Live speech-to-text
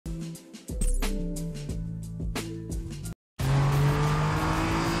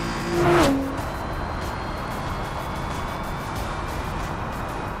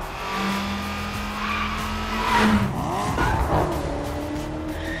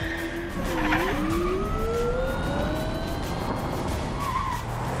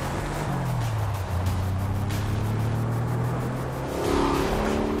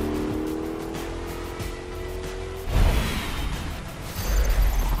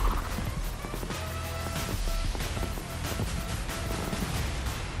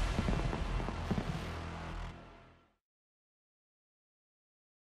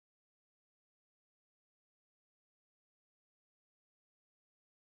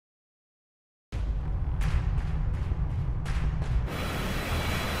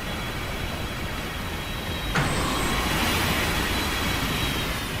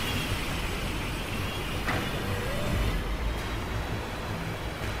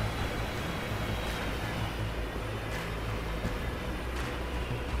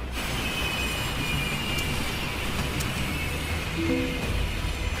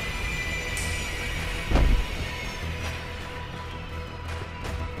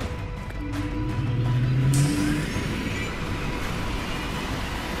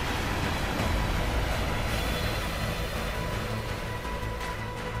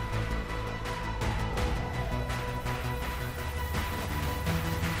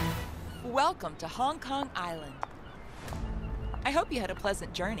Welcome to Hong Kong Island. I hope you had a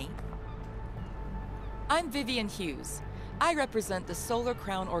pleasant journey. I'm Vivian Hughes. I represent the Solar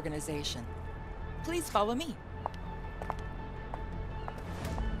Crown organization. Please follow me.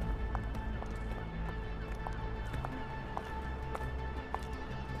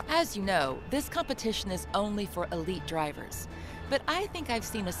 As you know, this competition is only for elite drivers, but I think I've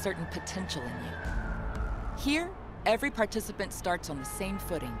seen a certain potential in you. Here, every participant starts on the same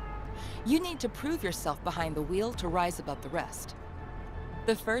footing. You need to prove yourself behind the wheel to rise above the rest.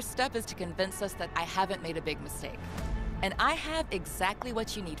 The first step is to convince us that I haven't made a big mistake, and I have exactly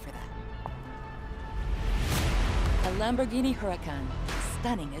what you need for that. A Lamborghini Huracan.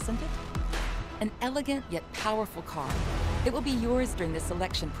 Stunning, isn't it? An elegant yet powerful car. It will be yours during the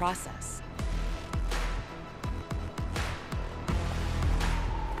selection process.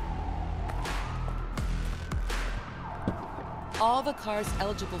 All the cars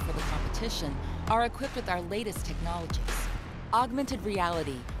eligible for the competition are equipped with our latest technologies: augmented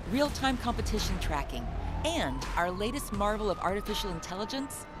reality, real-time competition tracking, and our latest marvel of artificial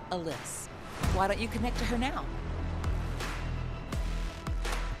intelligence, Alice. Why don't you connect to her now?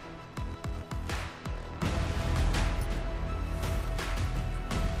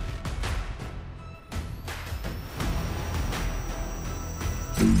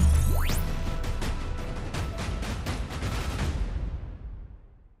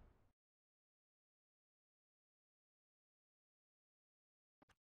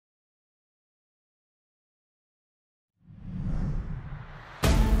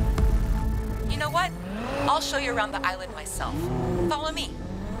 You know what? I'll show you around the island myself. Follow me.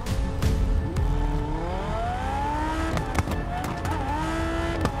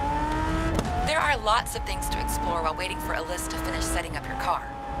 There are lots of things to explore while waiting for Alice to finish setting up your car.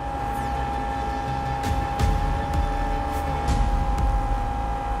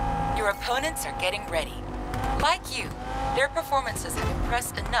 Your opponents are getting ready. Like you, their performances have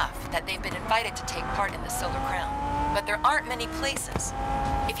impressed enough that they've been invited to take part in the Solar Crown. But there aren't many places.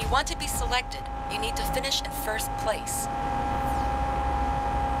 If you want to be selected, you need to finish in first place.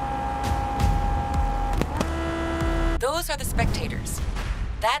 Those are the spectators.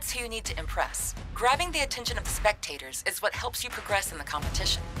 That's who you need to impress. Grabbing the attention of the spectators is what helps you progress in the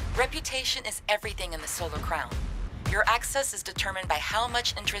competition. Reputation is everything in the Solar Crown. Your access is determined by how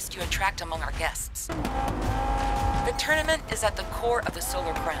much interest you attract among our guests. The tournament is at the core of the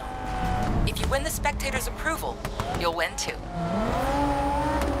Solar Crown. If you win the spectators' approval, you'll win too.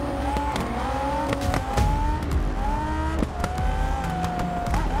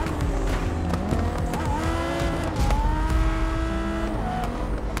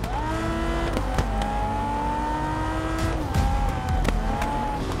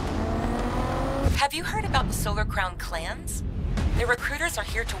 Have you heard about the Solar Crown clans? Their recruiters are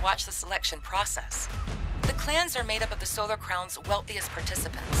here to watch the selection process. The clans are made up of the Solar Crown's wealthiest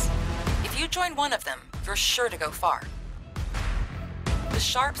participants. If you join one of them, you're sure to go far. The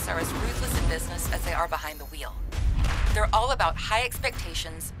Sharps are as ruthless in business as they are behind the wheel. They're all about high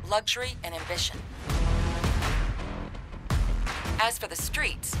expectations, luxury, and ambition. As for the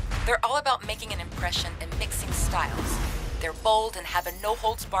Streets, they're all about making an impression and mixing styles. They're bold and have a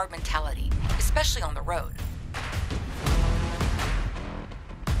no-holds-barred mentality, especially on the road.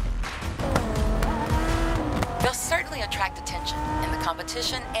 They'll certainly attract attention in the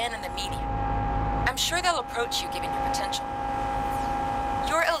competition and in the media. I'm sure they'll approach you given your potential.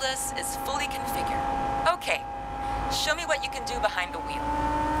 Your Alice is fully configured. Okay, show me what you can do behind the wheel.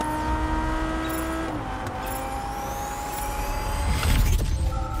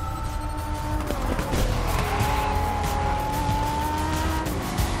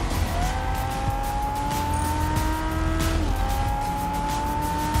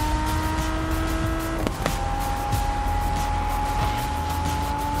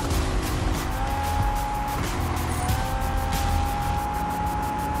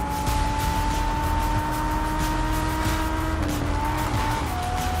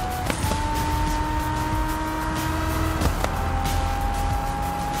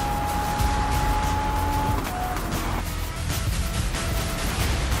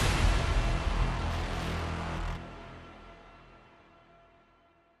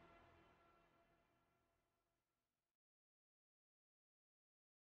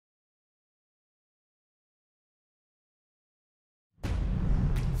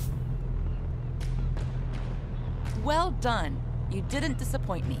 Well done. You didn't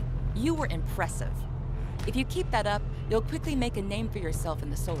disappoint me. You were impressive. If you keep that up, you'll quickly make a name for yourself in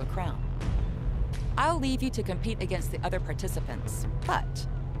the Solar Crown. I'll leave you to compete against the other participants, but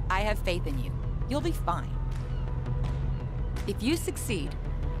I have faith in you. You'll be fine. If you succeed,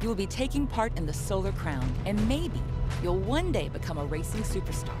 You will be taking part in the Solar Crown, and maybe you'll one day become a racing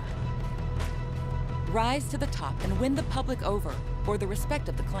superstar. Rise to the top and win the public over, or the respect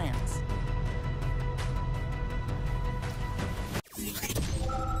of the clans.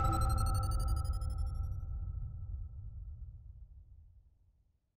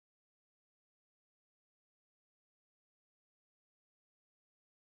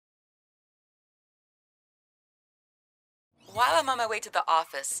 While I'm on my way to the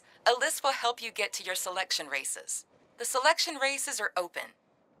office, a list will help you get to your selection races. The selection races are open.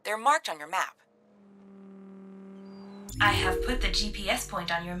 They're marked on your map. I have put the GPS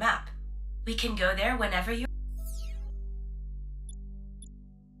point on your map. We can go there whenever you...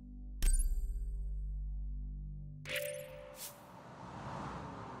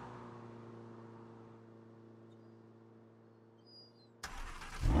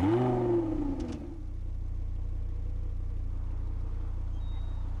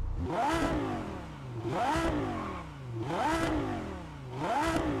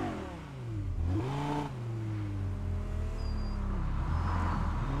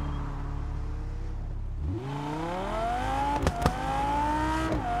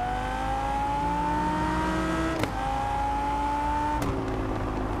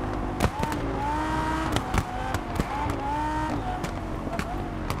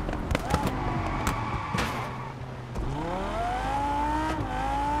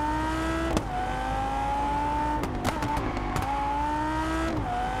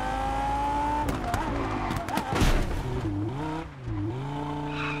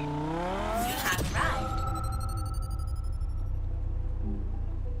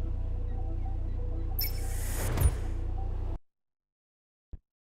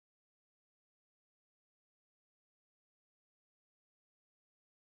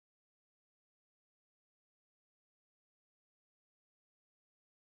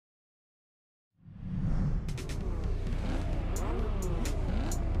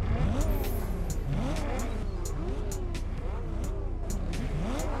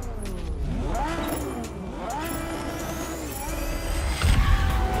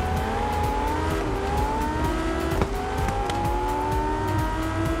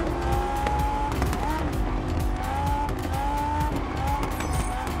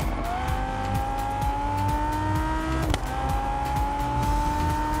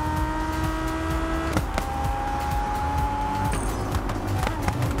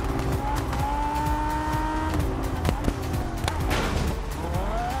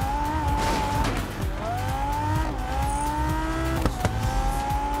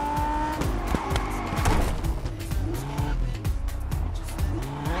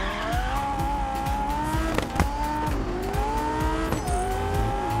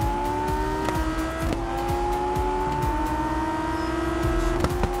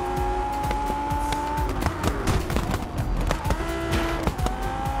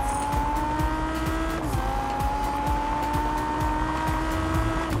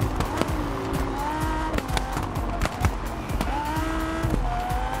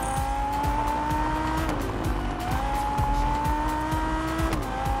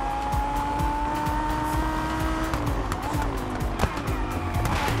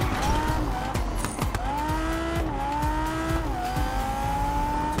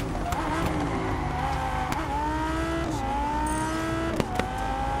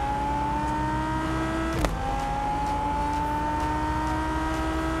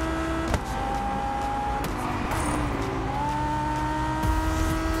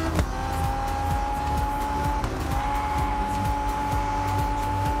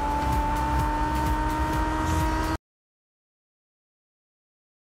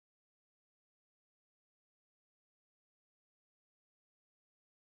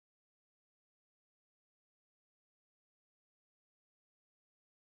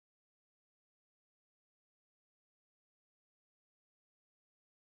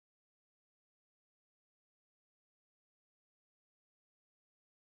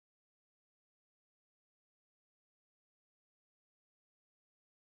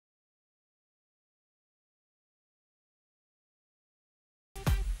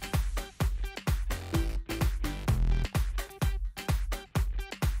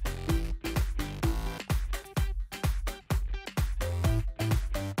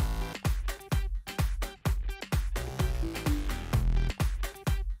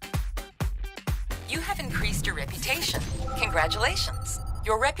 You have increased your reputation. Congratulations.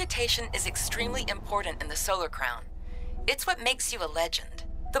 Your reputation is extremely important in the Solar Crown. It's what makes you a legend.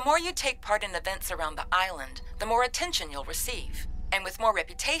 The more you take part in events around the island, the more attention you'll receive. And with more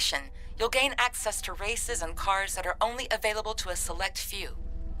reputation, you'll gain access to races and cars that are only available to a select few.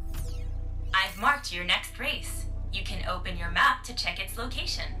 I've marked your next race. You can open your map to check its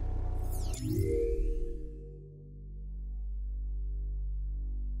location.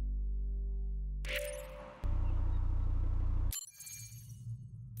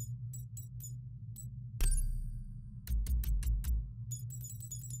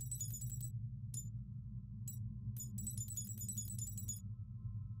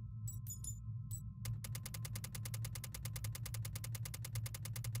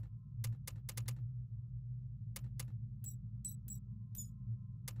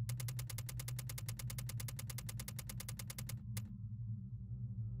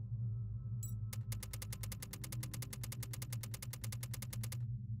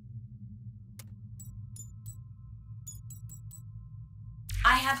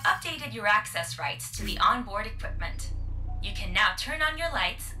 I have updated your access rights to the onboard equipment. You can now turn on your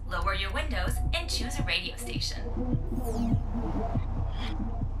lights, lower your windows, and choose a radio station.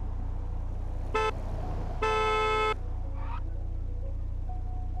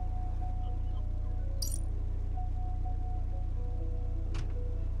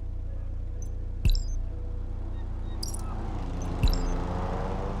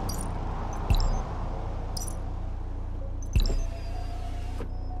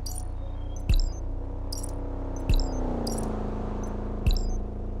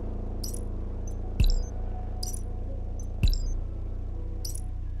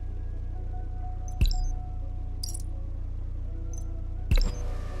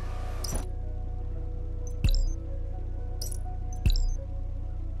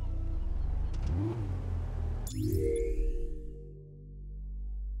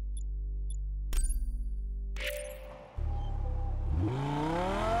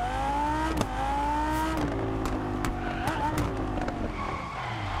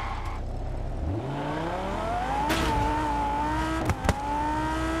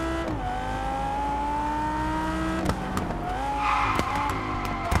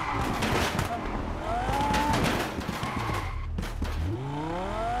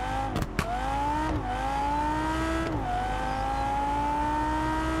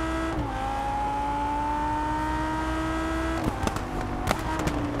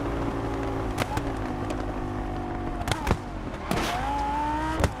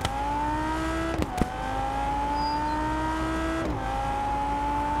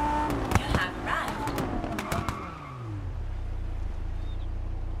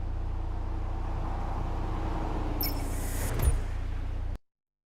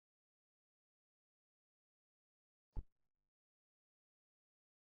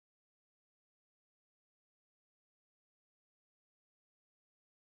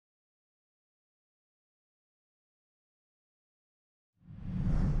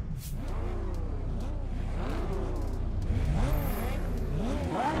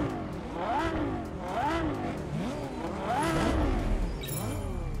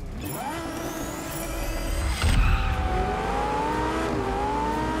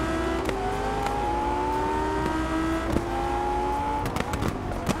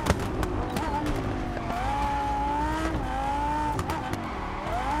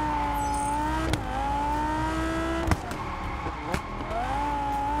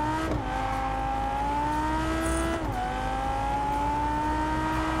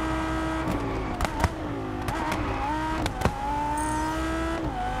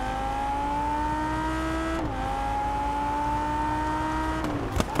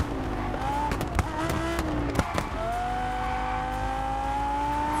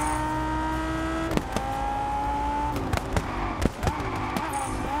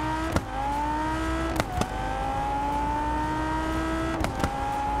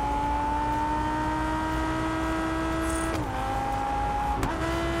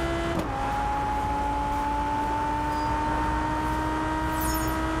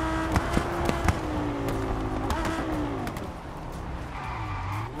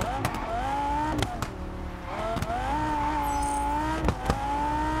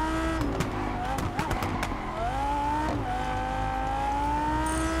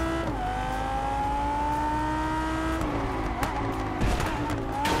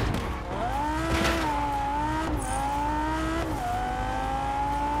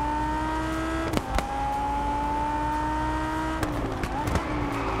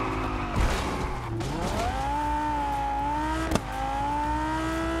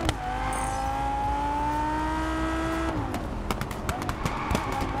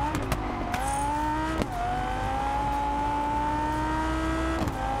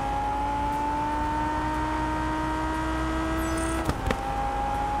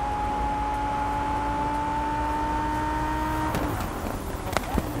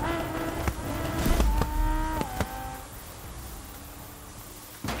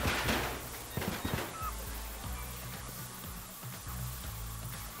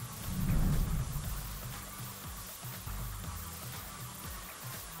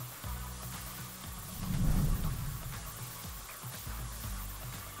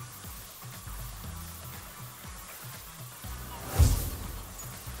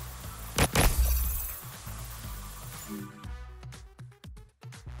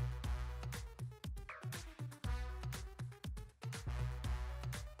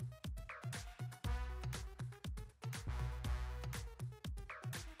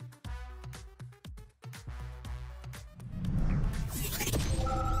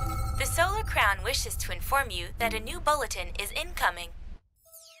 Crown wishes to inform you that a new bulletin is incoming.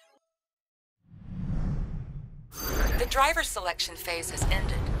 The driver selection phase has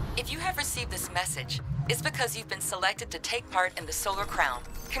ended. If you have received this message, it's because you've been selected to take part in the Solar Crown.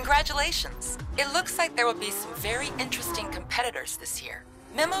 Congratulations! It looks like there will be some very interesting competitors this year.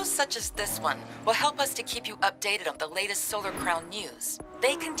 Memos such as this one will help us to keep you updated on the latest Solar Crown news.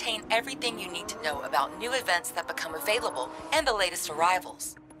 They contain everything you need to know about new events that become available and the latest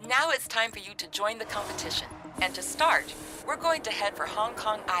arrivals. Now it's time for you to join the competition. And to start, we're going to head for Hong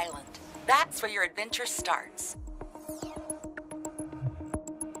Kong Island. That's where your adventure starts.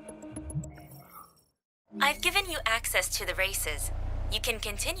 I've given you access to the races. You can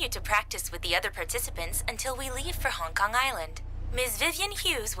continue to practice with the other participants until we leave for Hong Kong Island. Ms. Vivian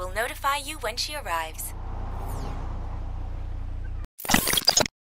Hughes will notify you when she arrives.